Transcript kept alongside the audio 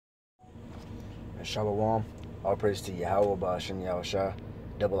Shalom. All praise to Yahweh, Ba'ashem Yahushua.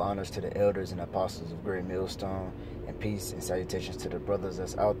 Double honors to the elders and apostles of Great Millstone. And peace and salutations to the brothers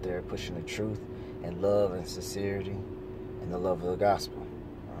that's out there pushing the truth and love and sincerity and the love of the gospel.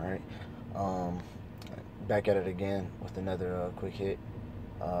 Alright. Back at it again with another quick hit.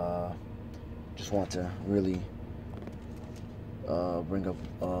 Just want to really bring up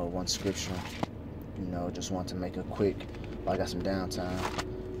one scripture. Just want to make a quick, I got some downtime,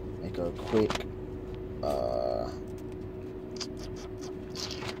 make a quick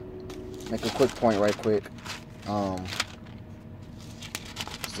point right quick.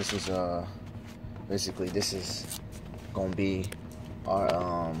 This is basically this is gonna be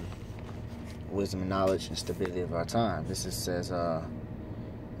our wisdom and knowledge and stability of our time. This is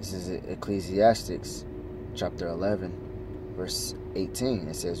Ecclesiastes chapter 11 verse 18.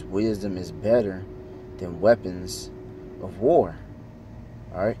 It says wisdom is better than weapons of war.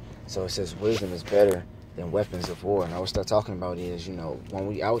 Alright, so it says wisdom is better than weapons of war. And what I start talking about is, when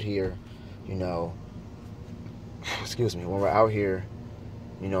we out here, excuse me, when we're out here,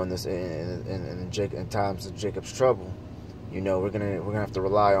 in this in times of Jacob's trouble, we're gonna have to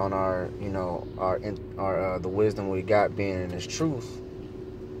rely on our the wisdom we got being in His truth,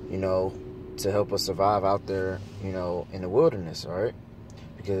 to help us survive out there, in the wilderness. All right,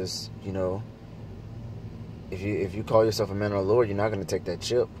 because if you call yourself a man of the Lord, you're not gonna take that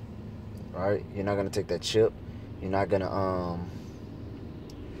chip. All right, you're not gonna take that chip. You're not gonna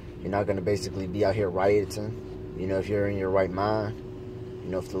basically be out here rioting. If you're in your right mind,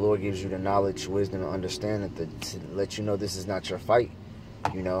 if the Lord gives you the knowledge, wisdom, and understanding to let you know this is not your fight,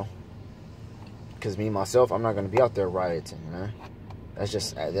 because me myself, I'm not gonna be out there rioting, man. That's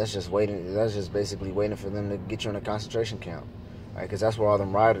just waiting. That's just basically waiting for them to get you in a concentration camp, right? Because that's where all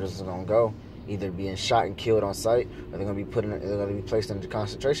them rioters are gonna go, either being shot and killed on sight, or they're gonna be placed in the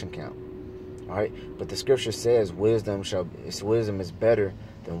concentration camp. All right, but the scripture says wisdom is better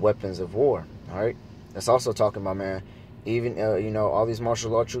than weapons of war. All right, that's also talking about, man, even all these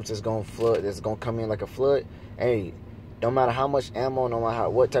martial law troops that's gonna come in like a flood. Hey, no matter how much ammo, no matter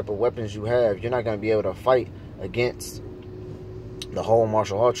what type of weapons you have, you're not gonna be able to fight against the whole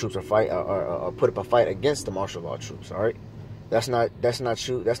martial law troops, or fight or put up a fight against the martial law troops. All right, it's not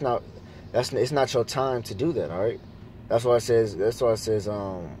your time to do that. All right, that's why it says in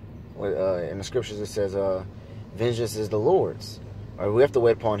the scriptures it says vengeance is the Lord's. All right, we have to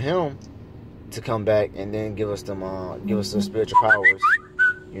wait upon Him to come back and then give us some spiritual powers,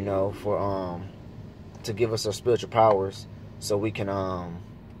 to give us our spiritual powers so we can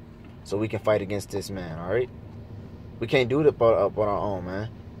fight against this man. All right, we can't do it up on our own, man.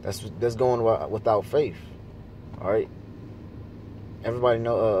 That's going without faith. All right, everybody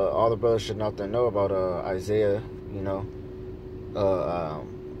know, all the brothers should out there know about Isaiah,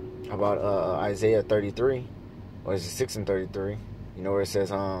 about Isaiah 33, or is it 6 and 33? Where it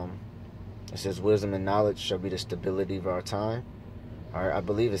says wisdom and knowledge shall be the stability of our time. All right, I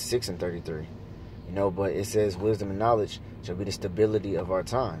believe it's 6 and 33. But it says wisdom and knowledge shall be the stability of our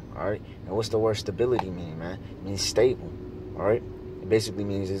time. All right, and what's the word stability mean, man? It means stable. All right, it basically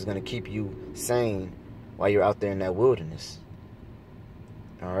means it's going to keep you sane while you're out there in that wilderness.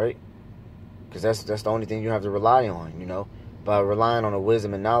 All right, because that's the only thing you have to rely on. By relying on the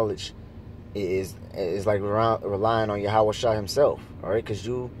wisdom and knowledge is like relying on Yahushua Himself. All right, because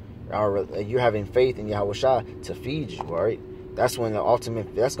you're having faith in Yahushua to feed you. All right, that's going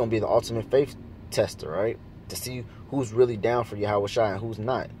to be the ultimate faith tester. Right, to see who's really down for Yahushua and who's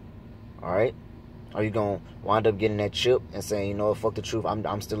not. All right, are you gonna wind up getting that chip and saying, fuck the truth,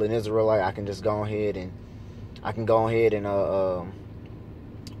 I'm still an Israelite, I can just go ahead and I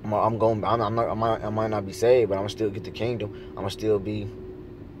might not be saved, but I'm gonna still get the kingdom. I'm gonna still be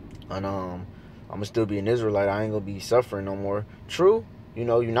an Israelite. I ain't gonna be suffering no more. True,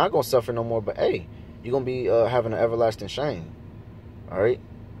 you're not gonna suffer no more, but hey, you're gonna be having an everlasting shame. All right.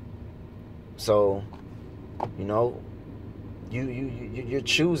 So, you're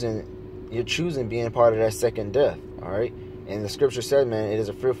choosing being part of that second death. All right. And the scripture said, man, it is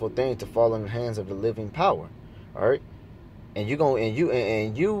a fearful thing to fall in the hands of the living power. All right. And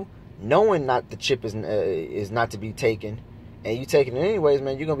you knowing not the chip is not to be taken, and you taking it anyways,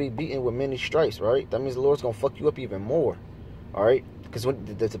 man, you're gonna be beaten with many stripes, right? That means the Lord's gonna fuck you up even more. All right, because when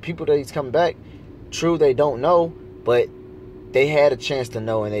the people that He's coming back, true, they don't know, but they had a chance to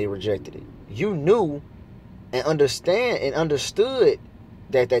know and they rejected it. You knew and understood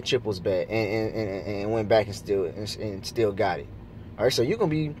that chip was bad, and went back and still got it. All right, so you're gonna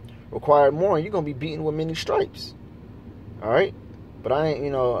be required more, and you're gonna be beaten with many stripes. All right, but I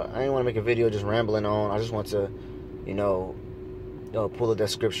ain't want to make a video just rambling on. I just want to, pull that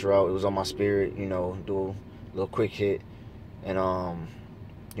scripture out. It was on my spirit, do a little quick hit, and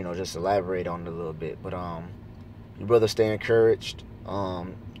just elaborate on it a little bit. But your brother, stay encouraged.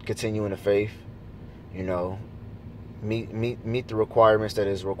 Continue in the faith. Meet the requirements that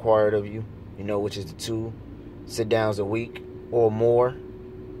is required of you. Which is the 2 sit downs a week or more.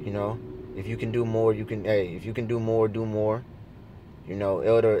 If you can do more, you can. Hey, if you can do more, do more.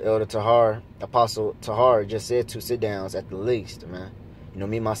 Elder Tahar, Apostle Tahar just said 2 sit downs at the least, man.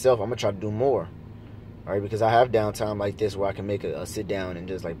 Me myself, I'm gonna try to do more. All right, because I have downtime like this where I can make a sit down and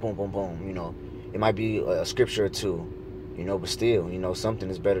just like boom, boom, boom. It might be a scripture or 2, but still, something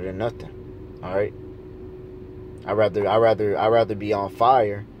is better than nothing. All right. I rather be on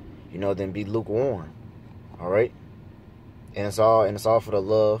fire, than be lukewarm. All right. And it's all for the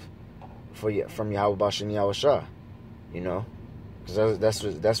love from Yahweh Bashem Yahweh Shah, because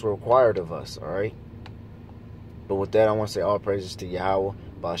that's required of us. All right. But with that, I want to say all praises to Yahweh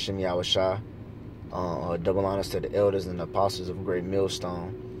Bashem Yahweh Shah. Double honors to the elders and the apostles of Great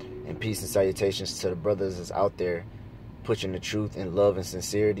Millstone, and peace and salutations to the brothers that's out there pushing the truth in love and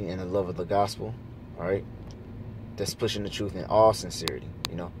sincerity and the love of the gospel. All right. That's pushing the truth in all sincerity,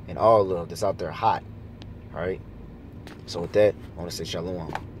 in all love, that's out there hot. All right. So with that, I want to say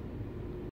shalom.